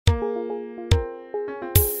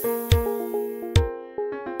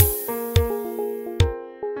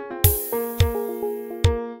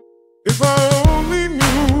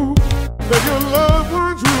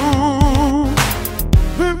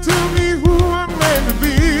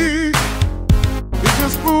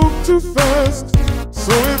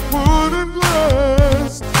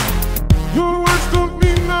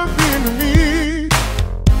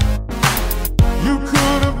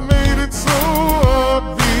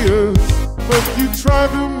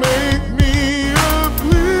try to make me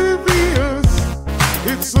oblivious.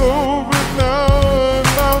 It's over now and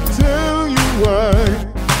I'll tell you why.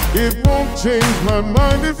 It won't change my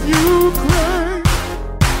mind if you cry.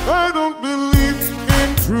 I don't believe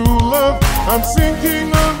in true love. I'm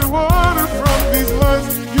sinking underwater from these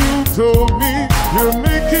lies you told me. You're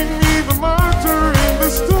making me the martyr in the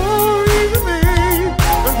story you made,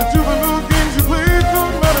 and the juvenile games you played. No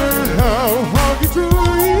matter how hard you try, I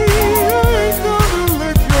ain't gonna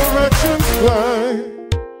let your actions fly.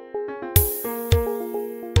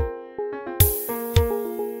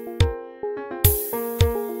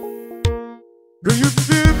 Girl, you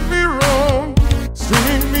did me wrong,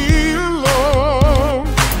 stringing me along.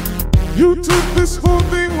 You took this whole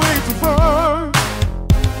thing way too far.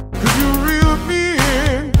 Cause you reeled me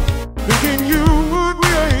in, thinking you would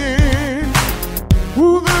win. Who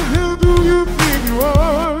the hell do you think you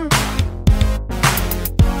are?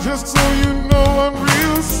 Just so you know I'm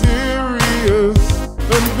real serious,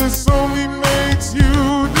 and this only makes you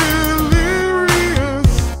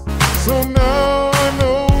delirious. So now I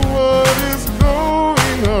know what is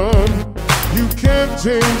going on. You can't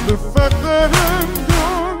change the fact that I'm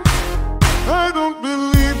gone. I don't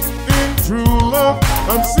believe in true love.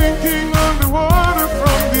 I'm sinking underwater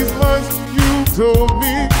from these lies you told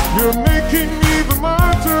me. You're making me the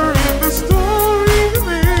martyr in the story you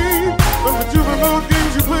made, and the juvenile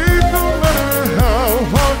games you played. No matter how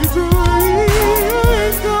hard you try, I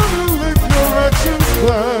ain't gonna let your actions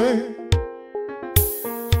fly.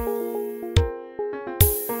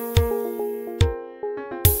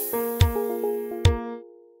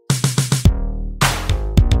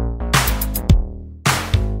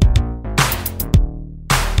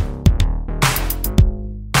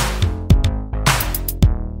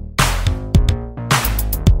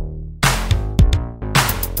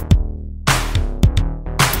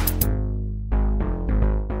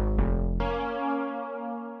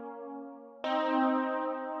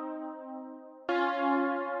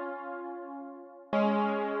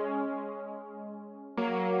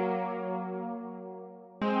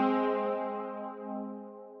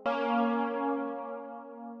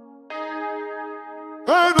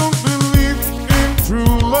 I don't believe in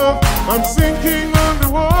true love. I'm sinking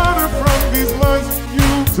underwater from these lies you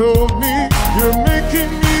told me. You're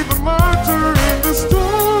making me the martyr in the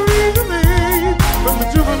story you made, and the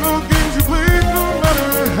juvenile games you played. No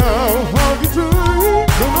matter how hard you try.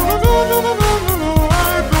 No, no, no, no, no, no, no, no.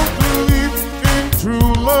 I don't believe in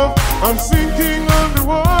true love. I'm sinking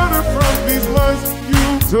underwater from these lies you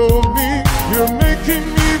told me. You're making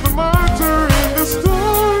me